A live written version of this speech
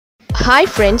Hi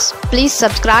friends, please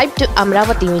subscribe to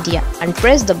Amaravathi Media and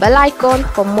press the bell icon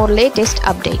for more latest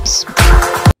updates.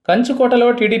 కంచుకోటలో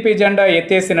TDP జెండా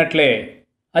ఎత్తేసినట్లే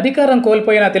అధికారం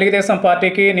కోల్పోయిన తెలుగుదేశం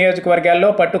పార్టీకి నియోజకవర్గాల్లో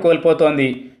పట్టు కోల్పోతోంది.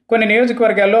 కొన్ని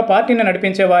నియోజకవర్గాల్లో పార్టీని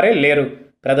నడిపించేవారే లేరు.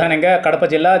 ప్రధానంగా కడప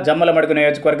జిల్లా జమ్మలమడుగు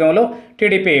నియోజకవర్గంలో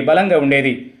టీడీపీ బలంగా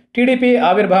ఉండేది. టీడీపీ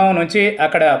ఆవిర్భావం నుంచి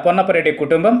అక్కడ పొన్నపరెడ్డి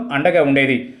కుటుంబం అండగా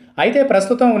ఉండేది. అయితే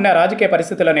ప్రస్తుతం ఉన్న రాజకీయ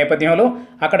పరిస్థితుల నేపథ్యంలో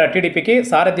అక్కడ టీడీపీకి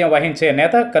సారథ్యం వహించే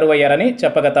నేత కరువయ్యారని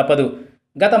చెప్పక తప్పదు.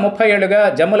 గత 30 ఏళ్లుగా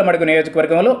జమ్మలమడుగు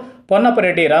నియోజకవర్గంలో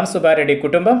పొన్నపరెడ్డి రామసుబ్బారెడ్డి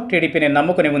కుటుంబం టీడీపీని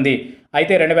నమ్ముకుని ఉంది.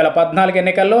 అయితే 2014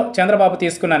 ఎన్నికల్లో చంద్రబాబు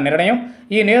తీసుకున్న నిర్ణయం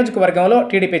ఈ నియోజకవర్గంలో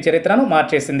టీడీపీ చరిత్రను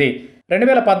మార్చేసింది.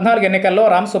 2014 ఎన్నికల్లో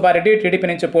రామసుబ్బారెడ్డి టీడీపీ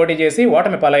నుంచి పోటీ చేసి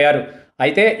ఓటమి పాలయ్యారు.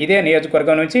 అయితే ఇదే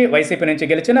నియోజకవర్గం నుంచి వైసీపీ నుంచి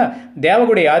గెలిచిన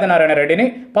దేవగుడి ఆదినారాయణ రెడ్డిని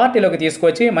పార్టీలోకి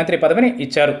తీసుకొచ్చి మంత్రి పదవిని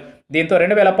ఇచ్చారు. దీంతో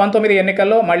 2019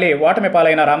 ఎన్నికల్లో మళ్లీ ఓటమి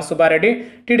పాలైన రామసుబ్బారెడ్డి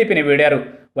టీడీపీని వీడారు,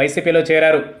 వైసీపీలో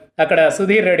చేరారు. అక్కడ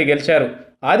సుధీర్ రెడ్డి గెలిచారు.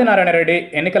 ఆదినారాయణ రెడ్డి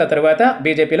ఎన్నికల తరువాత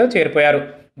బీజేపీలో చేరిపోయారు.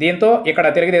 దీంతో ఇక్కడ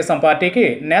తెలుగుదేశం పార్టీకి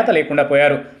నేత లేకుండా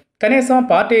పోయారు. కనీసం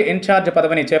పార్టీ ఇన్ఛార్జ్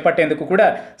పదవిని చేపట్టేందుకు కూడా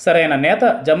సరైన నేత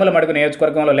జమ్మలమడుగు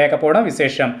నియోజకవర్గంలో లేకపోవడం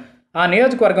విశేషం. ఆ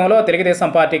నియోజకవర్గంలో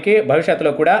తెలుగుదేశం పార్టీకి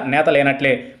భవిష్యత్తులో కూడా నేత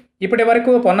లేనట్లే. ఇప్పటి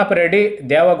వరకు పొన్నపరెడ్డి,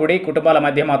 దేవగుడి కుటుంబాల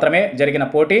మధ్య మాత్రమే జరిగిన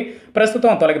పోటీ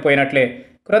ప్రస్తుతం తొలగిపోయినట్లే.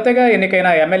 క్రొత్తగా ఎన్నికైన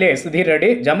ఎమ్మెల్యే సుధీర్ రెడ్డి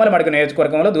జమ్మలమడుగు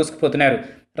నియోజకవర్గంలో దూసుకుపోతున్నారు.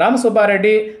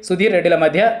 రామసుబ్బారెడ్డి, సుధీర్ రెడ్డిల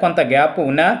మధ్య కొంత గ్యాప్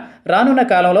ఉన్నా రానున్న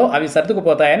కాలంలో అవి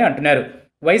సర్దుకుపోతాయని అంటున్నారు.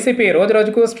 వైసీపీ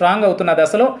రోజురోజుకు స్ట్రాంగ్ అవుతున్న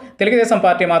దశలో తెలుగుదేశం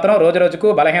పార్టీ మాత్రం రోజురోజుకు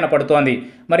బలహీనపడుతోంది.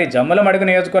 మరి జమ్మలమడుగు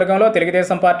నియోజకవర్గంలో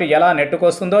తెలుగుదేశం పార్టీ ఎలా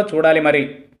నెట్టుకొస్తుందో చూడాలి మరి.